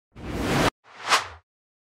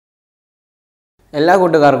എല്ലാ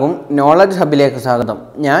കൂട്ടുകാർക്കും നോളജ് ഹബിലേക്ക് സ്വാഗതം.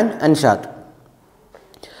 ഞാൻ അൻഷാദ്.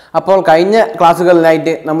 അപ്പോൾ കഴിഞ്ഞ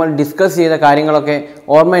ക്ലാസ്സുകളിലായിട്ട് നമ്മൾ ഡിസ്കസ് ചെയ്ത കാര്യങ്ങളൊക്കെ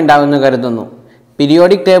ഓർമ്മയുണ്ടാകുമെന്ന് കരുതുന്നു.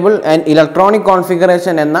 Periodic table and electronic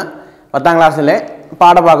configuration എന്ന 10ാം ക്ലാസ്സിലെ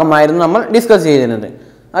പാഠഭാഗമായിരുന്നു നമ്മൾ ഡിസ്കസ് ചെയ്തിരുന്നത്.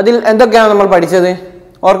 അതിൽ എന്തൊക്കെയാണ് നമ്മൾ പഠിച്ചത്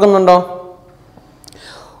ഓർക്കുന്നുണ്ടോ?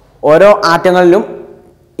 ഓരോ ആറ്റങ്ങളിലും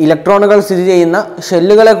ഇലക്ട്രോണുകൾ സ്ഥിതി ചെയ്യുന്ന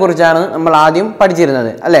ഷെല്ലുകളെ കുറിച്ചാണ് നമ്മൾ ആദ്യം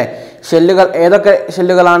പഠിച്ചിരുന്നത്, അല്ലേ? ഷെല്ലുകൾ ഏതൊക്കെ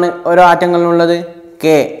ഷെല്ലുകളാണ് ഓരോ ആറ്റങ്ങളിലുള്ളത്?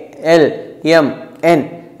 കെ, എൽ, എം, എൻ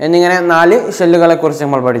എന്നിങ്ങനെ 4 ഷെല്ലുകളെ കുറിച്ച്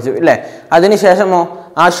നമ്മൾ പഠിച്ചു, ഇല്ലേ? അതിനുശേഷമോ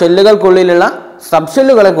ആ ഷെല്ലുകൾക്കുള്ളിലുള്ള സബ്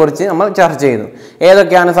ഷെല്ലുകളെ കുറിച്ച് നമ്മൾ ചർച്ച ചെയ്തു.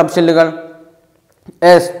 ഏതൊക്കെയാണ് sub ഷെല്ലുകൾ?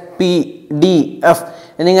 S, P, D, F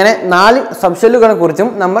എന്നിങ്ങനെ 4 സബ് ഷെല്ലുകളെ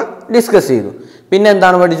കുറിച്ചും നമ്മൾ ഡിസ്കസ് ചെയ്തു. പിന്നെ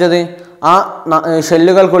എന്താണ് പഠിച്ചത്? ആ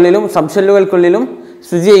ഷെല്ലുകൾക്കുള്ളിലും സബ് ഷെല്ലുകൾക്കുള്ളിലും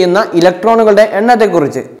സ്ഥിതി ചെയ്യുന്ന ഇലക്ട്രോണുകളുടെ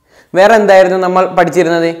എണ്ണത്തെക്കുറിച്ച്. വേറെ എന്തായിരുന്നു നമ്മൾ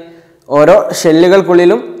പഠിച്ചിരുന്നത്? ഓരോ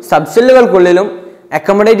ഷെല്ലുകൾക്കുള്ളിലും സബ് ഷെല്ലുകൾക്കുള്ളിലും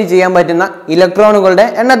അക്കോമഡേറ്റ് ചെയ്യാൻ പറ്റുന്ന ഇലക്ട്രോണുകളുടെ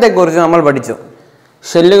എണ്ണത്തെക്കുറിച്ച് നമ്മൾ പഠിച്ചു.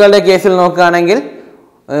 ഷെല്ലുകളുടെ കേസിൽ നോക്കുകയാണെങ്കിൽ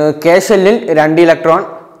കെ ഷെല്ലിൽ 2 ഇലക്ട്രോൺ,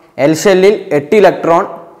 എൽ ഷെല്ലിൽ 8 ഇലക്ട്രോൺ,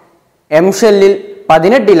 എം ഷെല്ലിൽ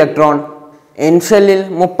 18 ഇലക്ട്രോൺ, എൻ ഷെല്ലിൽ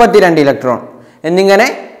 32 ഇലക്ട്രോൺ എന്നിങ്ങനെ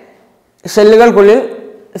ഷെല്ലുകൾക്കുള്ളിൽ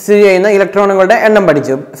സ്ഥിതി ചെയ്യുന്ന ഇലക്ട്രോണുകളുടെ എണ്ണം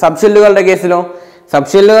പഠിച്ചു. സബ് ഷെല്ലുകളുടെ കേസിലോ?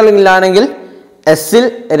 സബ് ഷെല്ലുകളിലാണെങ്കിൽ എസിൽ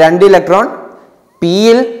 2 ഇലക്ട്രോൺ,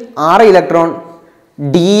 പിയിൽ 6 ഇലക്ട്രോൺ,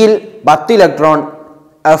 ഡിയിൽ 10 ഇലക്ട്രോൺ,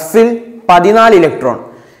 എഫിൽ 14 ഇലക്ട്രോൺ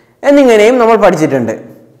എന്നിങ്ങനെയും നമ്മൾ പഠിച്ചിട്ടുണ്ട്.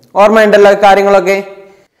 ഓർമ്മയുണ്ടല്ലോ കാര്യങ്ങളൊക്കെ?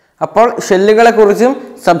 അപ്പോൾ ഷെല്ലുകളെ കുറിച്ചും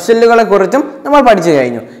സബ് ഷെല്ലുകളെ കുറിച്ചും നമ്മൾ പഠിച്ചു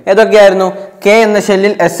കഴിഞ്ഞു. ഏതൊക്കെയായിരുന്നു? കെ എന്ന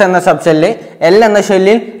ഷെല്ലിൽ എസ് എന്ന സബ് ഷെല്ല്, എൽ എന്ന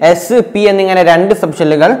ഷെല്ലിൽ എസ്, പി എന്നിങ്ങനെ 2 സബ്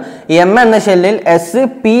ഷെല്ലുകൾ, എം എന്ന ഷെല്ലിൽ എസ്,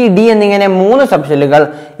 പി, ഡി എന്നിങ്ങനെ 3 സബ് ഷെല്ലുകൾ,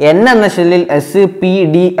 എൻ എന്ന ഷെല്ലിൽ എസ്, പി,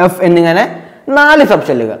 ഡി, എഫ് എന്നിങ്ങനെ 4 സബ്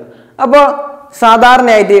ഷെല്ലുകൾ. അപ്പോൾ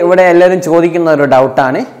സാധാരണയായിട്ട് ഇവിടെ എല്ലാവരും ചോദിക്കുന്ന ഒരു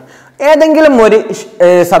ഡൗട്ടാണ്, ഏതെങ്കിലും ഒരു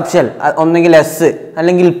സബ് ഷെൽ, ഒന്നെങ്കിൽ എസ്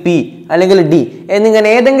അല്ലെങ്കിൽ പി അല്ലെങ്കിൽ ഡി എന്നിങ്ങനെ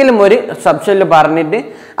ഏതെങ്കിലും ഒരു സബ് ഷെല്ല് പറഞ്ഞിട്ട്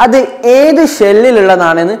അത് ഏത്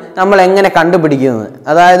ഷെല്ലിലുള്ളതാണെന്ന് നമ്മൾ എങ്ങനെ കണ്ടുപിടിക്കുന്നത്?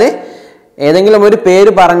 അതായത് ഏതെങ്കിലും ഒരു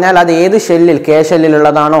പേര് പറഞ്ഞാൽ അത് ഏത് ഷെല്ലിൽ, കെ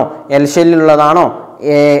ഷെല്ലിലുള്ളതാണോ, എൽ ഷെല്ലിലുള്ളതാണോ,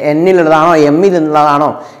 എന്നിലുള്ളതാണോ, എമ്മിലുള്ളതാണോ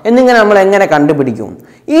എന്നിങ്ങനെ നമ്മൾ എങ്ങനെ കണ്ടുപിടിക്കും?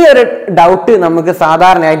 ഈ ഒരു ഡൗട്ട് നമുക്ക്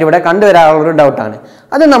സാധാരണയായിട്ട് ഇവിടെ കണ്ടുവരാറുള്ളൊരു ഡൗട്ടാണ്.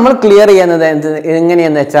 അത് നമ്മൾ ക്ലിയർ ചെയ്യുന്നത്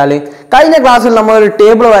എങ്ങനെയെന്ന് വെച്ചാൽ, കഴിഞ്ഞ ക്ലാസ്സിൽ നമ്മൾ ഒരു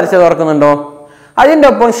ടേബിൾ വരച്ചത് ഓർക്കുന്നുണ്ടോ? അതിൻ്റെ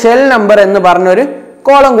ഒപ്പം ഷെൽ നമ്പർ എന്ന് പറഞ്ഞൊരു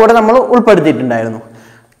കോളം കൂടെ നമ്മൾ ഉൾപ്പെടുത്തിയിട്ടുണ്ടായിരുന്നു.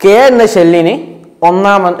 കെ എന്ന ഷെല്ലിന്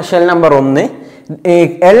ഷെൽ നമ്പർ 1,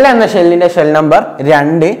 എൽ എന്ന ഷെല്ലിൻ്റെ ഷെൽ നമ്പർ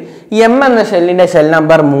 2, എം എന്ന ഷെല്ലിൻ്റെ ഷെൽ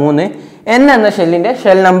നമ്പർ 3, എൻ എന്ന ഷെല്ലിൻ്റെ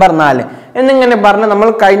ഷെൽ നമ്പർ 4 എന്നിങ്ങനെ പറഞ്ഞ് നമ്മൾ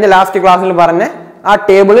കഴിഞ്ഞ ലാസ്റ്റ് ക്ലാസ്സിൽ പറഞ്ഞ ആ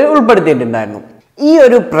ടേബിളിൽ ഉൾപ്പെടുത്തിയിട്ടുണ്ടായിരുന്നു. ഈ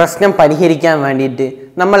ഒരു പ്രശ്നം പരിഹരിക്കാൻ വേണ്ടിയിട്ട്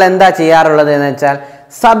നമ്മൾ എന്താ ചെയ്യാറുള്ളത് എന്ന് വെച്ചാൽ,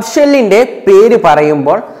 സബ് ഷെല്ലിൻ്റെ പേര്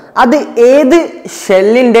പറയുമ്പോൾ അത് ഏത്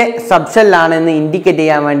ഷെല്ലിൻ്റെ സബ് ഷെല്ലാണെന്ന് ഇൻഡിക്കേറ്റ്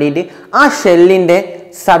ചെയ്യാൻ വേണ്ടിയിട്ട് ആ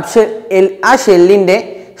ഷെല്ലിൻ്റെ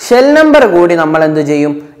ഷെൽ നമ്പർ കൂടി നമ്മൾ എന്ത്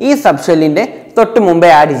ചെയ്യും? ഈ സബ് ഷെല്ലിൻ്റെ തൊട്ട് മുമ്പേ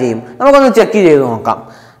ആഡ് ചെയ്യും. നമുക്കൊന്ന് ചെക്ക് ചെയ്ത് നോക്കാം.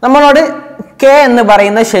 നമ്മളോട് കെ എന്ന്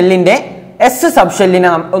പറയുന്ന ഷെല്ലിൻ്റെ എസ് സബ് ഷെല്ലിനെ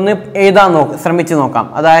ഒന്ന് എഴുതാൻ ശ്രമിച്ചു നോക്കാം.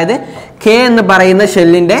 അതായത് കെ എന്ന് പറയുന്ന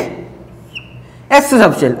ഷെല്ലിൻ്റെ എസ്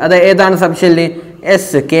സബ് ഷെൽ, അത് ഏതാണ് സബ് ഷെല്ല്?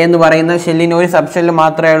 എസ്. കെ എന്ന് പറയുന്ന ഷെല്ലിന് ഒരു സബ് ഷെല്ല്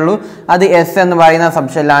മാത്രമേ ഉള്ളൂ, അത് എസ് എന്ന് പറയുന്ന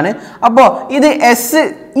സബ് ഷെല്ലാണ്. അപ്പോൾ ഇത്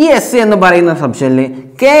ഈ എസ് എന്ന് പറയുന്ന സബ് ഷെല്ല്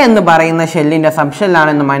കെ എന്ന് പറയുന്ന ഷെല്ലിൻ്റെ സബ്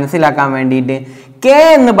ഷെല്ലാണെന്ന് മനസ്സിലാക്കാൻ വേണ്ടിയിട്ട് കെ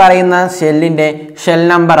എന്ന് പറയുന്ന ഷെല്ലിൻ്റെ ഷെൽ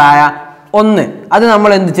നമ്പറായ 1 അത്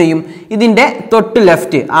നമ്മൾ എന്ത് ചെയ്യും? ഇതിൻ്റെ തൊട്ട്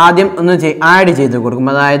ലെഫ്റ്റ് ആദ്യം ഒന്ന് ആഡ് ചെയ്ത് കൊടുക്കും.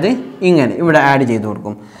 അതായത് ഇങ്ങനെ ഇവിടെ ആഡ് ചെയ്ത്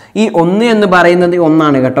കൊടുക്കും. ഈ 1 എന്ന് പറയുന്നത്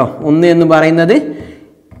 1 കേട്ടോ. 1 എന്ന് പറയുന്നത്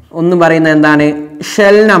എന്താണ്?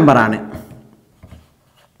 ഷെൽ നമ്പറാണ്.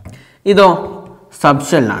 ഇതോ സബ്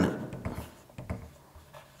ഷെല്ലാണ്.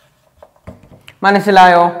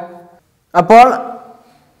 മനസ്സിലായോ? അപ്പോൾ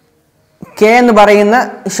കെ എന്ന് പറയുന്ന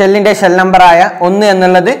ഷെല്ലിൻ്റെ ഷെൽ നമ്പറായ 1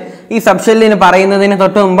 എന്നുള്ളത് ഈ സബ് ഷെല്ലിന് പറയുന്നതിന്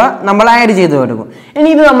തൊട്ട് മുമ്പ് നമ്മൾ ആഡ് ചെയ്ത് കൊടുക്കും. ഇനി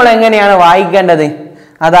ഇത് നമ്മൾ എങ്ങനെയാണ് വായിക്കേണ്ടത്?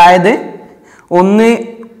 അതായത്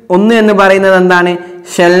 1 എന്ന് പറയുന്നത് എന്താണ്?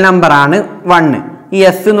 ഷെൽ നമ്പറാണ് 1. ഈ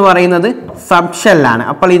എസ് എന്ന് പറയുന്നത് സബ് ഷെല്ലാണ്.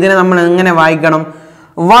 അപ്പോൾ ഇതിനെ നമ്മൾ എങ്ങനെ വായിക്കണം?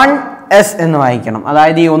 1S എന്ന് വായിക്കണം.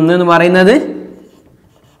 അതായത് ഈ 1 എന്ന് പറയുന്നത്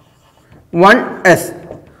 1S.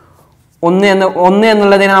 1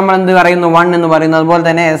 എന്നുള്ളതിനെ നമ്മൾ എന്ത് പറയുന്നു? 1 എന്ന് പറയുന്നു. അതുപോലെ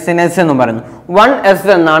തന്നെ എസിന് എസ് എന്ന് പറയുന്നു. 1S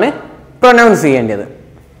എന്നാണ് പ്രൊനൗൺസ് ചെയ്യേണ്ടത്.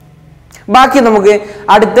 ബാക്കി നമുക്ക്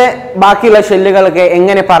ബാക്കിയുള്ള ഷെല്ലുകളൊക്കെ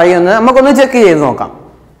എങ്ങനെ പറയുന്നത് നമുക്കൊന്ന് ചെക്ക് ചെയ്ത് നോക്കാം.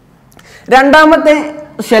 രണ്ടാമത്തെ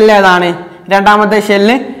ഷെല്ല് ഏതാണ്? രണ്ടാമത്തെ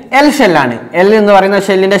ഷെല്ല് എൽ ഷെല്ലാണ്. എൽ എന്ന് പറയുന്ന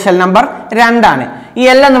ഷെല്ലിൻ്റെ ഷെൽ നമ്പർ 2 ആണ്. ഈ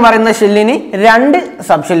എൽ എന്ന് പറയുന്ന ഷെല്ലിന് 2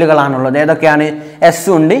 സബ് ഷെല്ലുകളാണുള്ളത്. ഏതൊക്കെയാണ്? എസ്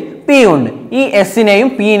ഉണ്ട്, പി ഉണ്ട്. ഈ എസിനെയും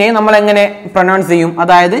പിന്നെയും നമ്മൾ എങ്ങനെ പ്രൊനൗൺസ് ചെയ്യും?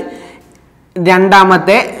 അതായത്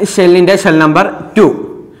രണ്ടാമത്തെ ഷെല്ലിൻ്റെ ഷെൽ നമ്പർ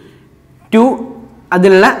 2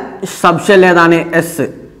 അതിലുള്ള സബ് ഷെൽ ഏതാണ് എസ്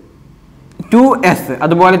 2s.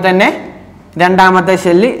 അതുപോലെ തന്നെ രണ്ടാമത്തെ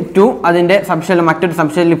ഷെല്ല് 2 അതിൻ്റെ സബ് ഷെല്ല് മറ്റൊരു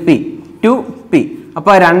സബ് ഷെല്ല് പി 2p.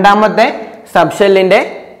 അപ്പോൾ രണ്ടാമത്തെ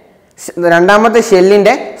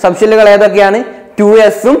ഷെല്ലിൻ്റെ സബ് ഷെല്ലുകൾ ഏതൊക്കെയാണ്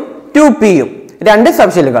 2sഉം 2pയും രണ്ട്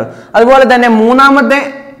സബ് ഷെല്ലുകൾ. അതുപോലെ തന്നെ മൂന്നാമത്തെ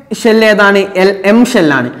ഷെല്ല് ഏതാണ് എം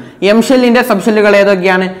ഷെല്ലാണ്. എം ഷെല്ലിൻ്റെ സബ് ഷെല്ലുകൾ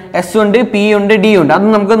ഏതൊക്കെയാണ് എസ് ഉണ്ട് പി ഉണ്ട് ഡി ഉണ്ട്. അത്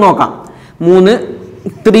നമുക്ക് നോക്കാം.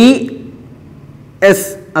 3s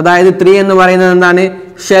അതായത് 3 എന്ന് പറയുന്നത് എന്താണ്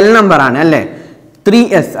ഷെൽ നമ്പർ ആണ് അല്ലേ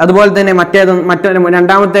 3s. അതുപോലെ തന്നെ മറ്റൊരു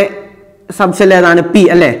രണ്ടാമത്തെ സബ് ഷെൽ ഏതാണ് പി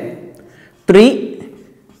അല്ലേ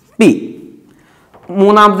 3p.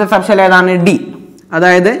 മൂന്നാമത്തെ സബ് ഷെൽ ഏതാണ് ഡി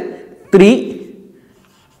അതായത്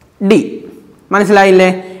 3d. മനസ്സിലായില്ലേ?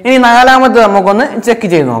 ഇനി നാലാമത്തെ നമുക്കൊന്ന് ചെക്ക്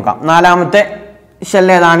ചെയ്ത് നോക്കാം. നാലാമത്തെ ഷെൽ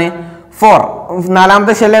ഏതാണ് 4.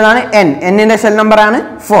 നാലാമത്തെ ഷെൽ ഏതാണ് എന്നിൻ്റെ ഷെൽ നമ്പറാണ്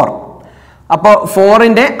 4. അപ്പോൾ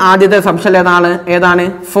 4ൻ്റെ ആദ്യത്തെ സബ് ഷെൽ ഏതാണ്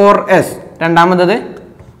 4s. രണ്ടാമത്തത്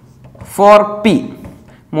 4p.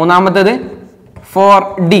 മൂന്നാമത്തത്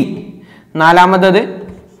 4d. നാലാമത്തത്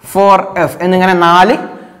 4f എന്നിങ്ങനെ 4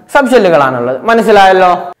 സബ് ഷെല്ലുകളാണുള്ളത്.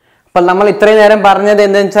 മനസ്സിലായല്ലോ? അപ്പം നമ്മൾ ഇത്രയും നേരം പറഞ്ഞത്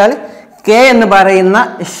എന്താണെന്ന് വെച്ചാൽ കെ എന്ന് പറയുന്ന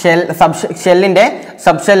ഷെല്ലിൻ്റെ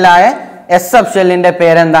സബ് ഷെല്ലായ എസ് സബ് ഷെല്ലിൻ്റെ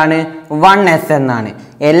പേരെന്താണ് 1s എന്നാണ്.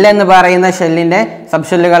 എൽ എന്ന് പറയുന്ന ഷെല്ലിൻ്റെ സബ്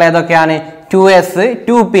ഷെല്ലുകൾ ഏതൊക്കെയാണ് 2s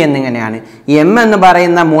 2p എന്നിങ്ങനെയാണ്. എം എന്ന്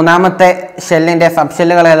പറയുന്ന മൂന്നാമത്തെ ഷെല്ലിൻ്റെ സബ്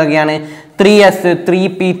ഷെല്ലുകൾ ഏതൊക്കെയാണ് 3s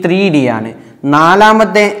 3p 3d ആണ്.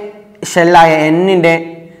 നാലാമത്തെ ഷെല്ലായ എന്നിൻ്റെ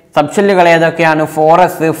സബ് ഷെല്ലുകൾ ഏതൊക്കെയാണ്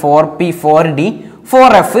 4s 4p 4d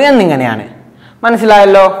 4f എന്നിങ്ങനെയാണ്.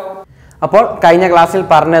 മനസ്സിലായല്ലോ? അപ്പോൾ കഴിഞ്ഞ ക്ലാസ്സിൽ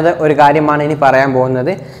പറഞ്ഞത് ഒരു കാര്യമാണ് ഇനി പറയാൻ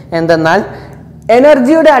പോകുന്നത്. എന്തെന്നാൽ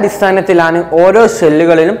എനർജിയുടെ അടിസ്ഥാനത്തിലാണ് ഓരോ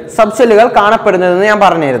ഷെല്ലുകളിലും സബ് ഷെല്ലുകൾ കാണപ്പെടുന്നതെന്ന് ഞാൻ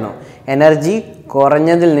പറഞ്ഞിരുന്നു. എനർജി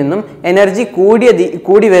കുറഞ്ഞതിൽ നിന്നും എനർജി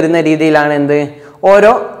കൂടി വരുന്ന രീതിയിലാണ്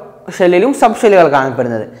ഓരോ ഷെല്ലിലും സബ് ഷെല്ലുകൾ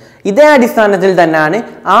കാണപ്പെടുന്നത്. ഇതേ അടിസ്ഥാനത്തിൽ തന്നെയാണ്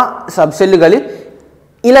ആ സബ് ഷെല്ലുകളിൽ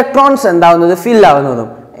ഇലക്ട്രോൺസ് ഫിൽ ആവുന്നതും.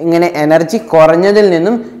 ഇങ്ങനെ എനർജി കുറഞ്ഞതിൽ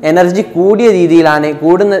നിന്നും എനർജി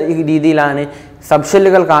കൂടുന്ന രീതിയിലാണ് സബ്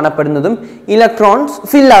ഷെല്ലുകൾ കാണപ്പെടുന്നതും ഇലക്ട്രോൺസ്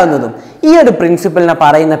ഫിൽ ആവുന്നതും. ഈ ഒരു പ്രിൻസിപ്പിളിനെ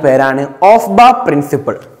പറയുന്ന പേരാണ് ഓഫ് ബാ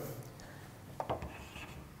പ്രിൻസിപ്പിൾ.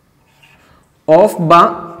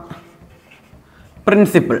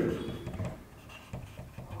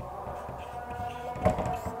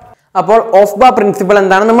 അപ്പോൾ ഓഫ് ബാ പ്രിൻസിപ്പിൾ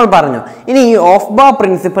എന്താണ് നമ്മൾ പറഞ്ഞു. ഇനി ഈ ഓഫ് ബാ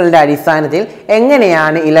പ്രിൻസിപ്പിളിന്റെ അടിസ്ഥാനത്തിൽ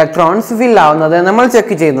എങ്ങനെയാണ് ഇലക്ട്രോൺസ് ഫിൽ ആവുന്നത് നമ്മൾ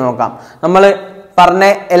ചെക്ക് ചെയ്ത് നോക്കാം. നമ്മൾ പറഞ്ഞ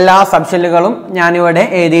എല്ലാ സബ് ഷെല്ലുകളും ഞാനിവിടെ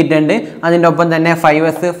എഴുതിയിട്ടുണ്ട്. അതിൻ്റെ ഒപ്പം തന്നെ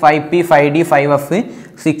 5s 5p 5d 5f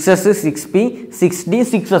 6s 6p 6d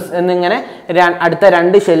 6s എന്നിങ്ങനെ അടുത്ത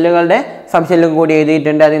രണ്ട് ഷെല്ലുകളുടെ സബ് ഷെല്ലും കൂടി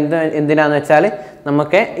എഴുതിയിട്ടുണ്ട്. അത് എന്തിനാന്ന് വെച്ചാൽ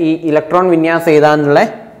നമുക്ക് ഈ ഇലക്ട്രോൺ വിന്യാസം എഴുതാനുള്ള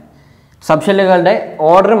സബ് ഷെല്ലുകളുടെ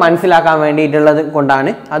ഓർഡർ മനസ്സിലാക്കാൻ വേണ്ടിയിട്ടുള്ളത്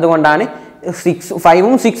കൊണ്ടാണ്. അതുകൊണ്ടാണ്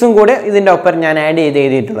 5ഉം 6ഉം കൂടെ ഇതിൻ്റെ ഒപ്പം ഞാൻ ആഡ് ചെയ്ത്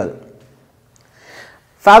എഴുതിയിട്ടുള്ളത്.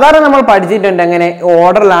 സാധാരണ നമ്മൾ പഠിച്ചിട്ടുണ്ട് എങ്ങനെ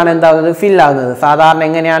ഓർഡറിലാണ് ഫിൽ ആവുന്നത്. സാധാരണ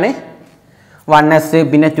എങ്ങനെയാണ് 1s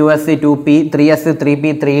പിന്നെ 2s 2p 3s 3p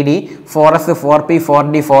 3d 4s 4p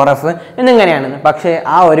 4d 4f എന്നിങ്ങനെയാണ്. പക്ഷേ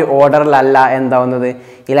ആ ഒരു ഓർഡറിലല്ല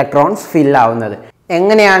ഇലക്ട്രോൺസ് ഫിൽ ആവുന്നത്.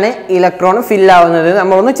 എങ്ങനെയാണ് ഇലക്ട്രോൺ ഫിൽ ആവുന്നത്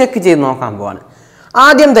നമ്മളൊന്ന് ചെക്ക് ചെയ്ത് നോക്കാൻ പോവാണ്.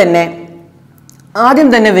 ആദ്യം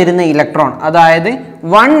തന്നെ വരുന്ന ഇലക്ട്രോൺ അതായത്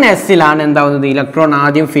 1sലാണ് ഇലക്ട്രോൺ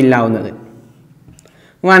ആദ്യം ഫിൽ ആവുന്നത്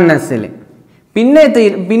 1sൽ.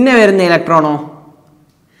 പിന്നെ വരുന്ന ഇലക്ട്രോണോ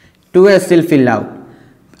 2sൽ ഫിൽ ആവും.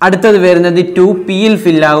 അടുത്തത് വരുന്നത് 2pയിൽ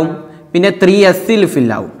ഫിൽ ആവും. പിന്നെ 3sൽ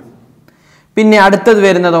ഫിൽ ആവും. പിന്നെ അടുത്തത്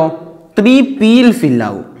വരുന്നതോ 3pയിൽ ഫിൽ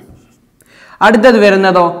ആവും. അടുത്തത്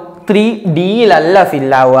വരുന്നതോ 3dയിലല്ല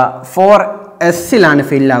ഫിൽ ആവുക 4sലാണ്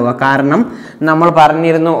ഫിൽ ആവുക. കാരണം നമ്മൾ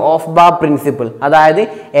പറഞ്ഞിരുന്നു ഓഫ് ബാ പ്രിൻസിപ്പിൾ, അതായത്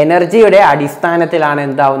എനർജിയുടെ അടിസ്ഥാനത്തിലാണ്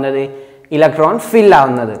ഇലക്ട്രോൺസ് ഫിൽ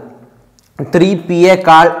ആവുന്നത്.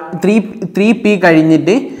 3p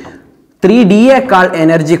കഴിഞ്ഞിട്ട് 3dയേക്കാൾ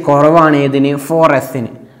എനർജി കുറവാണ് ഏതിന്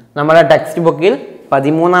 4sന്. നമ്മുടെ ടെക്സ്റ്റ് ബുക്കിൽ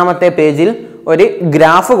 13ാമത്തെ പേജിൽ ഒരു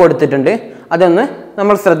ഗ്രാഫ് കൊടുത്തിട്ടുണ്ട്. അതൊന്ന്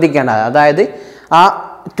നമ്മൾ ശ്രദ്ധിക്കേണ്ടത്. അതായത് ആ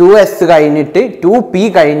 2s കഴിഞ്ഞിട്ട് 2p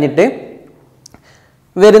കഴിഞ്ഞിട്ട്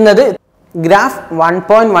വരുന്നത് ഗ്രാഫ്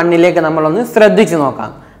 1.1ലേക്ക് നമ്മളൊന്ന് ശ്രദ്ധിച്ചു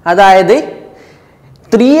നോക്കാം. അതായത്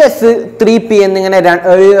 3s 3p എന്നിങ്ങനെ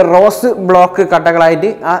ഒരു റോസ് ബ്ലോക്ക് കട്ടകളായിട്ട്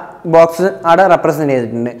ആ ബോക്സ് അവിടെ റെപ്രസെൻ്റ്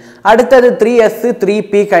ചെയ്തിട്ടുണ്ട്. അടുത്തത് 3s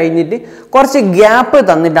 3p കഴിഞ്ഞിട്ട് കുറച്ച് ഗ്യാപ്പ്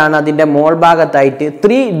തന്നിട്ടാണ് അതിൻ്റെ മോൾ ഭാഗത്തായിട്ട്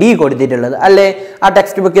 3d കൊടുത്തിട്ടുള്ളത് അല്ലേ? ആ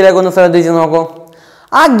ടെക്സ്റ്റ് ബുക്കിലേക്ക് ഒന്ന് ശ്രദ്ധിച്ച് നോക്കൂ.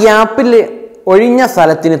 ആ ഗ്യാപ്പിൽ ഒഴിഞ്ഞ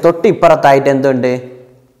സ്ഥലത്തിന് തൊട്ടിപ്പുറത്തായിട്ട് എന്തുണ്ട്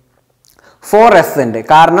 4s ഉണ്ട്.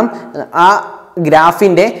 കാരണം ആ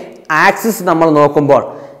ഗ്രാഫിൻ്റെ ആക്സിസ് നമ്മൾ നോക്കുമ്പോൾ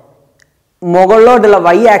മുകളിലോട്ടുള്ള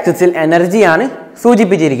y ആക്സിസിൽ എനർജിയാണ്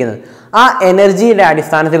സൂചിപ്പിച്ചിരിക്കുന്നത്. ആ എനർജിയുടെ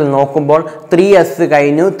അടിസ്ഥാനത്തിൽ നോക്കുമ്പോൾ 3s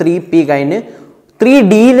കഴിഞ്ഞു, 3p കഴിഞ്ഞ്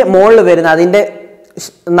 3d മുകളിൽ വരുന്ന അതിൻ്റെ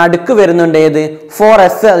നടുക്ക് വരുന്നുണ്ട് ഏത്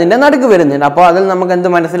 4s അതിൻ്റെ നടുക്ക് വരുന്നുണ്ട്. അപ്പോൾ അതിൽ നമുക്ക് എന്ത്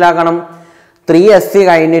മനസ്സിലാക്കണം? 3s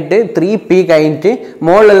കഴിഞ്ഞിട്ട് 3p കഴിഞ്ഞിട്ട്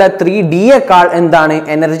മുകളിലുള്ള 3dയേക്കാൾ എന്താണ്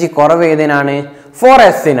എനർജി കുറവ് ഏതിനാണ്?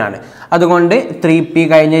 4s-നാണ്. അതുകൊണ്ട് 3p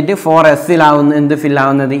കഴിഞ്ഞിട്ട് 4s-ലാവുന്ന എന്ത്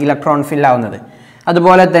ഫില്ലാവുന്നത്? ഇലക്ട്രോൺ ഫില്ലാവുന്നത്.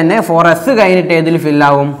 അതുപോലെ തന്നെ 4s കഴിഞ്ഞിട്ട് ഏതിൽ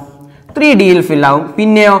ഫില്ലാവും? 3dയിൽ ഫില്ലാവും.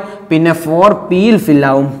 പിന്നെയോ 4pയിൽ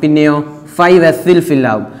ഫില്ലാവും. പിന്നെയോ 5s-ൽ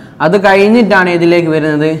ഫില്ലാവും. അത് കഴിഞ്ഞിട്ടാണ് ഇതിലേക്ക്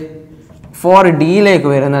വരുന്നത് 4dയിലേക്ക്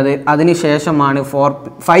വരുന്നത്. അതിനുശേഷമാണ്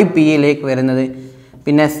 5pയിലേക്ക് വരുന്നത്.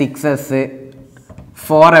 പിന്നെ 6s,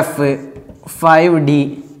 4f, 5d,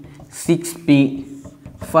 6p,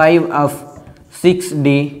 5f, 6d,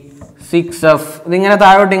 6f ഇതിങ്ങനെ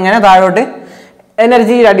താഴോട്ട്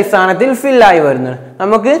എനർജിയുടെ അടിസ്ഥാനത്തിൽ ഫില്ലായി വരുന്നത്.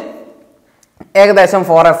 നമുക്ക് ഏകദേശം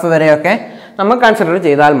 4f വരെയൊക്കെ നമ്മൾ കൺസിഡർ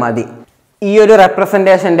ചെയ്താൽ മതി. ഈ ഒരു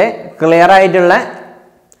റെപ്രസെൻറ്റേഷൻ്റെ ക്ലിയർ ആയിട്ടുള്ള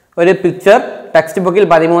ഒരു പിക്ചർ ടെക്സ്റ്റ് ബുക്കിൽ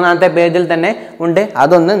 13ാമത്തെ പേജിൽ തന്നെ ഉണ്ട്.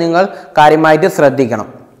 അതൊന്ന് നിങ്ങൾ കാര്യമായിട്ട് ശ്രദ്ധിക്കണം.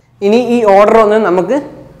 ഇനി ഈ ഓർഡർ ഒന്ന് നമുക്ക്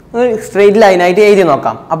സ്ട്രെയിറ്റ് ലൈനായിട്ട് എഴുതി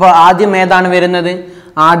നോക്കാം. അപ്പോൾ ആദ്യം ഏതാണ് വരുന്നത്?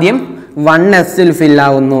 ആദ്യം 1s-ൽ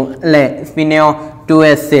ഫില്ലാവുന്നു അല്ലേ? പിന്നെയോ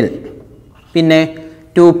 2s-ൽ, പിന്നെ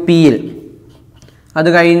 2pയിൽ, അത്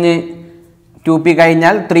കഴിഞ്ഞ് 2p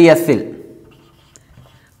കഴിഞ്ഞാൽ 3s-ൽ,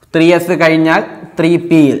 3s കഴിഞ്ഞാൽ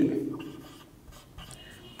 3pയിൽ,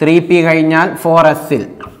 3p കഴിഞ്ഞാൽ 4s-ൽ,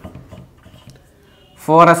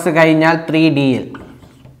 4s കഴിഞ്ഞാൽ 3dയിൽ,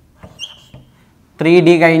 3d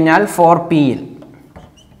കഴിഞ്ഞാൽ 4pയിൽ,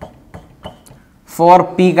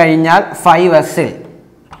 4p കഴിഞ്ഞാൽ 5s-ൽ,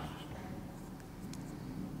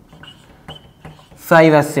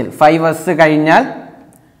 5s കഴിഞ്ഞാൽ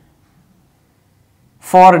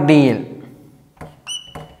 4dയിൽ,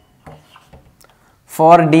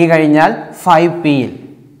 4d കഴിഞ്ഞാൽ 5pയിൽ.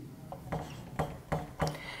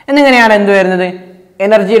 എന്നിങ്ങനെയാണ് എന്ത് വരുന്നത്?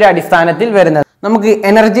 എനർജിയുടെ അടിസ്ഥാനത്തിൽ വരുന്നത്. നമുക്ക്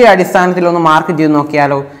എനർജിയുടെ അടിസ്ഥാനത്തിൽ ഒന്ന് മാർക്ക് ചെയ്ത്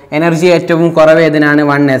നോക്കിയാലോ? എനർജി ഏറ്റവും കുറവ് ഏതിനാണ്?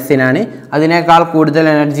 1s-നാണ്. അതിനേക്കാൾ കൂടുതൽ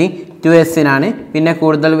എനർജി 2s-നാണ്. പിന്നെ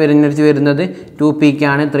കൂടുതൽ എനർജി വരുന്നത്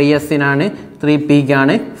 2pക്കാണ്, 3s-നാണ്,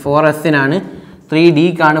 3pക്കാണ്, 4s-നാണ്,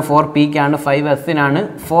 3dക്കാണ്, 4pക്കാണ്, 5s-നാണ്,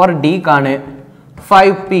 4dക്കാണ്,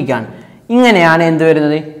 5pക്കാണ്. ഇങ്ങനെയാണ് എന്ത്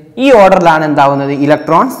വരുന്നത്? ഈ ഓർഡറിലാണ് എന്താവുന്നത്?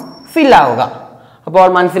 ഇലക്ട്രോൺസ് ഫില്ലാവുക. അപ്പോൾ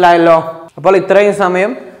മനസ്സിലായല്ലോ. അപ്പോൾ ഇത്രയും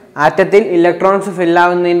സമയം ആറ്റത്തിൽ ഇലക്ട്രോൺസ്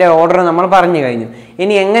ഫില്ലാവുന്നതിൻ്റെ ഓർഡർ നമ്മൾ പറഞ്ഞു കഴിഞ്ഞു.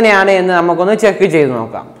 ഇനി എങ്ങനെയാണ് എന്ന് നമുക്കൊന്ന് ചെക്ക് ചെയ്ത്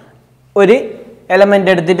നോക്കാം. ഒരു എലമെൻ്റ്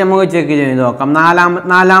എടുത്തിട്ട് നമുക്ക് ചെക്ക് ചെയ്ത് നോക്കാം.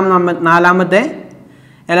 നാലാമത്തെ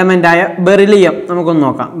എലമെൻ്റായ ബെറിലിയം നമുക്കൊന്ന്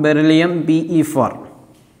നോക്കാം. Beryllium Be4.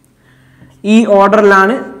 ഈ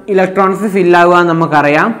ഓർഡറിലാണ് ഇലക്ട്രോൺസ് ഫില്ലാവുക എന്ന്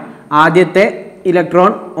നമുക്കറിയാം. ആദ്യത്തെ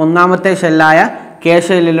ഇലക്ട്രോൺ ഒന്നാമത്തെ ഷെല്ലായ കെ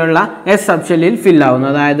ഷെല്ലിലുള്ള എസ് സബ് ഷെല്ലിൽ ഫില്ലാവുന്നു.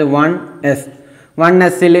 അതായത്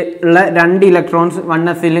 1s-ൽ ഉള്ള 2 ഇലക്ട്രോൺസ്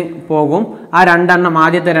 1s-ൽ പോകും. ആ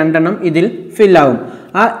ആദ്യത്തെ രണ്ടെണ്ണം ഇതിൽ ഫില്ലാവും.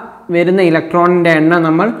 ആ വരുന്ന ഇലക്ട്രോണിൻ്റെ എണ്ണം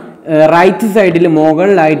നമ്മൾ റൈറ്റ് സൈഡിൽ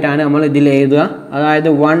മുകളിലായിട്ടാണ് നമ്മൾ ഇതിൽ എഴുതുക. അതായത്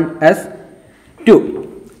 1s2.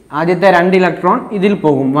 ആദ്യത്തെ 2 ഇലക്ട്രോൺ ഇതിൽ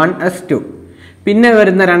പോകും, 1s2. പിന്നെ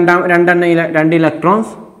വരുന്ന 2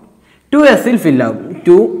 ഇലക്ട്രോൺസ് 2s-ൽ ഫില്ലാവും,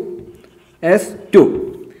 2s2.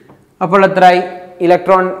 അപ്പോൾ എത്രയായി?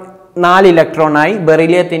 4 ഇലക്ട്രോണായി.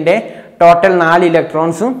 ബെറിലിയത്തിൻ്റെ ടോട്ടൽ 4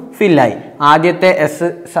 ഇലക്ട്രോൺസും ഫില്ലായി. ആദ്യത്തെ എസ്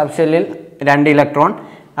സബ് ഷെല്ലിൽ 2 ഇലക്ട്രോൺ,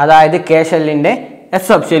 അതായത് കെ ഷെല്ലിൻ്റെ എസ്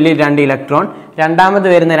സബ് ഷെല്ലിൽ 2 ഇലക്ട്രോൺ. രണ്ടാമത്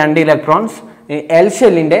വരുന്ന 2 ഇലക്ട്രോൺസ് എൽ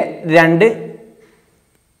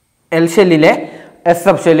ഷെല്ലിലെ എസ്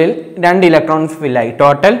സബ് ഷെല്ലിൽ 2 ഇലക്ട്രോൺസ് ഫില്ലായി.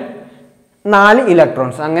 Total 4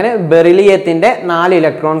 electrons. അങ്ങനെ ബെറിലിയത്തിൻ്റെ 4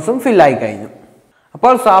 ഇലക്ട്രോൺസും ഫില്ലായി കഴിഞ്ഞു.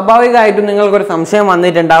 അപ്പോൾ സ്വാഭാവികമായിട്ടും നിങ്ങൾക്കൊരു സംശയം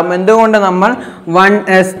വന്നിട്ടുണ്ടാകും, എന്തുകൊണ്ട് നമ്മൾ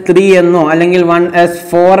 1s3 എന്നോ അല്ലെങ്കിൽ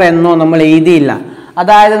 1s4 എന്നോ നമ്മൾ എഴുതിയില്ല.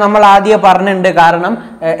 അതായത് നമ്മൾ ആദ്യം പറഞ്ഞിട്ടുണ്ട്, കാരണം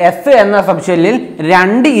എസ് എന്ന സബ് ഷെല്ലിൽ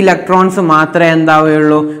 2 ഇലക്ട്രോൺസ് മാത്രമേ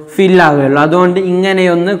എന്താവുകയുള്ളൂ? ഫില്ലാവുകയുള്ളൂ. അതുകൊണ്ട്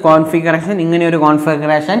ഇങ്ങനെയൊരു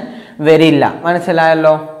കോൺഫിഗറേഷൻ വരില്ല.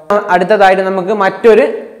 മനസ്സിലായല്ലോ. അടുത്തതായിട്ട് നമുക്ക് മറ്റൊരു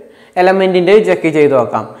എലമെൻറ്റിൻ്റെ ചെക്ക് ചെയ്ത്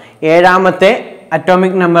നോക്കാം. 7ാമത്തെ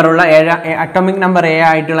അറ്റോമിക് നമ്പർ 7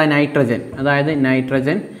 ആയിട്ടുള്ള നൈട്രജൻ, അതായത്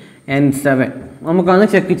നൈട്രജൻ N7 നമുക്കൊന്ന്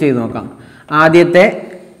ചെക്ക് ചെയ്ത് നോക്കാം. ആദ്യത്തെ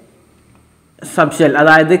സബ്ഷെൽ,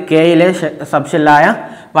 അതായത് കെയിലെ സബ്ഷെല്ലായ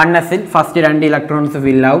 1s-ൽ ഫസ്റ്റ് 2 ഇലക്ട്രോൺസ്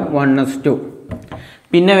ഫില്ലാവും, 1s2.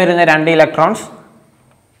 പിന്നെ വരുന്ന 2 ഇലക്ട്രോൺസ്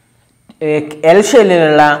എൽ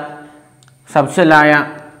ഷെല്ലിലുള്ള സബ്ഷെല്ലായ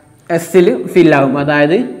എസ്-ൽ ഫില്ലാവും,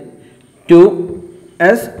 അതായത്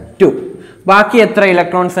 2s2. ബാക്കി എത്ര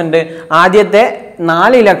ഇലക്ട്രോൺസ് ഉണ്ട്? ആദ്യത്തെ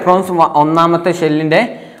 4 ഇലക്ട്രോൺസ് ഒന്നാമത്തെ ഷെല്ലിൻ്റെ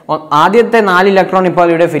ആദ്യത്തെ 4 ഇലക്ട്രോൺ ഇപ്പോൾ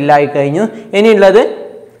ഇവിടെ ഫില്ലായി കഴിഞ്ഞു. ഇനിയുള്ളത്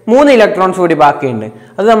 3 ഇലക്ട്രോൺസ് കൂടി ബാക്കിയുണ്ട്.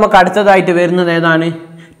 അത് നമുക്ക് അടുത്തതായിട്ട് വരുന്നത് ഏതാണ്?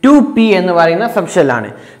 2p എന്ന് പറയുന്ന സബ്ഷെല്ലാണ്.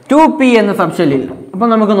 2p എന്ന സബ്ഷെല്ലിൽ അപ്പോൾ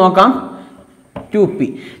നമുക്ക് നോക്കാം. 2p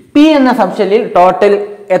p എന്ന സബ്ഷെല്ലിൽ ടോട്ടൽ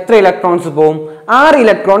എത്ര ഇലക്ട്രോൺസ് പോകും? 6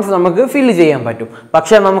 ഇലക്ട്രോൺസ് നമുക്ക് ഫില്ല് ചെയ്യാൻ പറ്റും.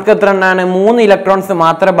 പക്ഷെ നമുക്ക് എത്ര എണ്ണാണ്? 3 ഇലക്ട്രോൺസ്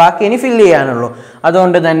മാത്രമേ ബാക്കി ഇനി ഫില്ല് ചെയ്യാനുള്ളൂ.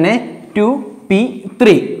 അതുകൊണ്ട് തന്നെ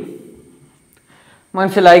 2p3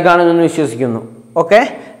 മനസ്സിലായി കാണുമെന്ന് വിശ്വസിക്കുന്നു. ഓക്കെ,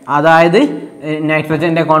 അതായത്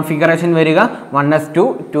നൈട്രജന്റെ കോൺഫിഗറേഷൻ വരിക 1s2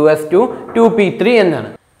 2s2 2p3 എന്നാണ്.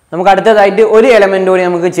 നമുക്ക് അടുത്തതായിട്ട് ഒരു എലമെന്റ് കൂടി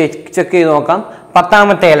നമുക്ക് ചെക്ക് ചെയ്ത് നോക്കാം.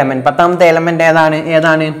 10ാമത്തെ എലമെന്റ്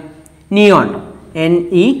ഏതാണ്? Neon,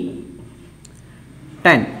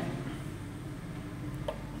 Ne10.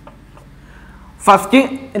 ഫസ്റ്റ്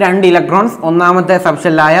 2 ഇലക്ട്രോൺസ് ഒന്നാമത്തെ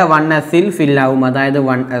സബ്ഷെല്ലായ 1sൽ ഫില്ലാവും, അതായത്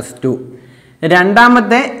 1s2.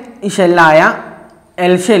 രണ്ടാമത്തെ ഷെല്ലായ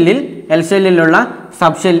എൽ ഷെല്ലിലുള്ള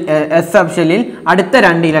എസ് സബ്ഷെല്ലിൽ അടുത്ത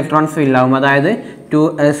 2 ഇലക്ട്രോൺസ് ഫില്ലാവും, അതായത്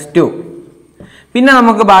 2s2. പിന്നെ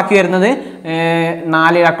നമുക്ക് ബാക്കി വരുന്നത്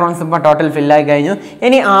 4 ഇലക്ട്രോൺസ് ഇപ്പോൾ ടോട്ടൽ ഫില്ലായി കഴിഞ്ഞു.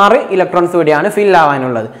 ഇനി 6 ഇലക്ട്രോൺസ് കൂടിയാണ്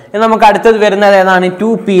ഫില്ലാവാനുള്ളത്. നമുക്ക് അടുത്തത് വരുന്നത് ഏതാണ്?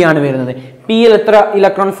 2p ആണ് വരുന്നത്. പിയിൽ എത്ര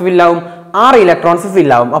ഇലക്ട്രോൺസ് ഫില്ലാവും? 6 ഇലക്ട്രോൺസ്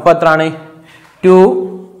ഫില്ലാവും. അപ്പോൾ എത്രയാണ്?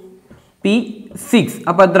 2p6.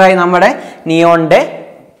 അപ്പോൾ എത്രയായി? നമ്മുടെ നിയോണിന്റെ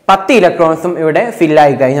 10 ഇലക്ട്രോൺസും ഇവിടെ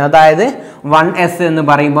ഫില്ലായി കഴിഞ്ഞു. അതായത് 1s എന്ന്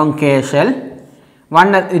പറയുമ്പോൾ കെ ഷെൽ,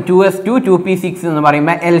 2s2 2p6 എന്ന്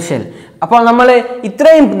പറയുമ്പോൾ എൽ ഷെൽ. അപ്പോൾ നമ്മൾ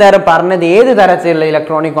ഇത്രയും നേരം പറഞ്ഞത് ഏത് തരത്തിലുള്ള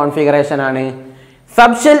ഇലക്ട്രോണിക് കോൺഫിഗറേഷൻ ആണ്?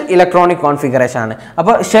 സബ്ഷെൽ ഇലക്ട്രോണിക് കോൺഫിഗറേഷൻ ആണ്.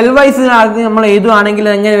 അപ്പോൾ ഷെൽ വൈസ് നമ്മൾ എഴുതുകയാണെങ്കിൽ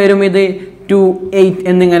എങ്ങനെ വരും? ഇത് 2 8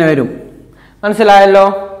 എന്നിങ്ങനെ വരും. മനസ്സിലായല്ലോ?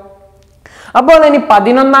 അപ്പോൾ ഇനി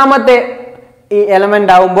 11ാമത്തെ ഈ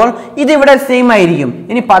എലമെന്റ് ആവുമ്പോൾ ഇതിവിടെ സെയിം ആയിരിക്കും.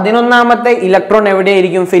 ഇനി 11ാമത്തെ ഇലക്ട്രോൺ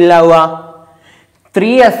എവിടെയായിരിക്കും ഫില്ലാവുക?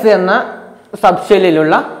 3s എന്ന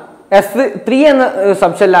സബ്ഷെല്ലിലുള്ള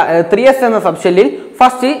S3s എന്ന സബ്ഷെല്ലിൽ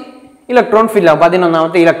ഫസ്റ്റ് ഇലക്ട്രോൺ ഫില്ലാവും,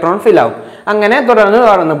 11ാമത്തെ ഇലക്ട്രോൺ ഫില്ലാവും. അങ്ങനെ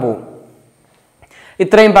തുടർന്ന് പോകും.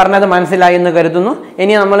 ഇത്രയും പറഞ്ഞത് മനസ്സിലായി എന്ന് കരുതുന്നു.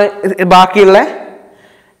 ഇനി നമ്മൾ ബാക്കിയുള്ള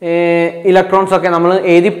ഇലക്ട്രോൺസ് ഒക്കെ നമ്മൾ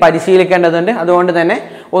എഴുതി പരിശീലിക്കേണ്ടതുണ്ട്. അതുകൊണ്ട് തന്നെ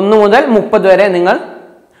 1 മുതൽ 30 വരെ നിങ്ങൾ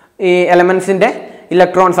ഈ എലമെന്റ്സിന്റെ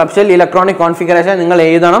സബ്ഷെൽ ഇലക്ട്രോണിക് കോൺഫിഗറേഷൻ നിങ്ങൾ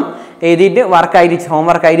എഴുതണം. എഴുതിയിട്ട്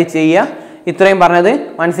ഹോംവർക്ക് ആയിട്ട് ചെയ്യുക. ഇത്രയും പറഞ്ഞത്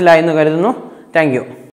മനസ്സിലായി എന്ന് കരുതുന്നു. Thank you.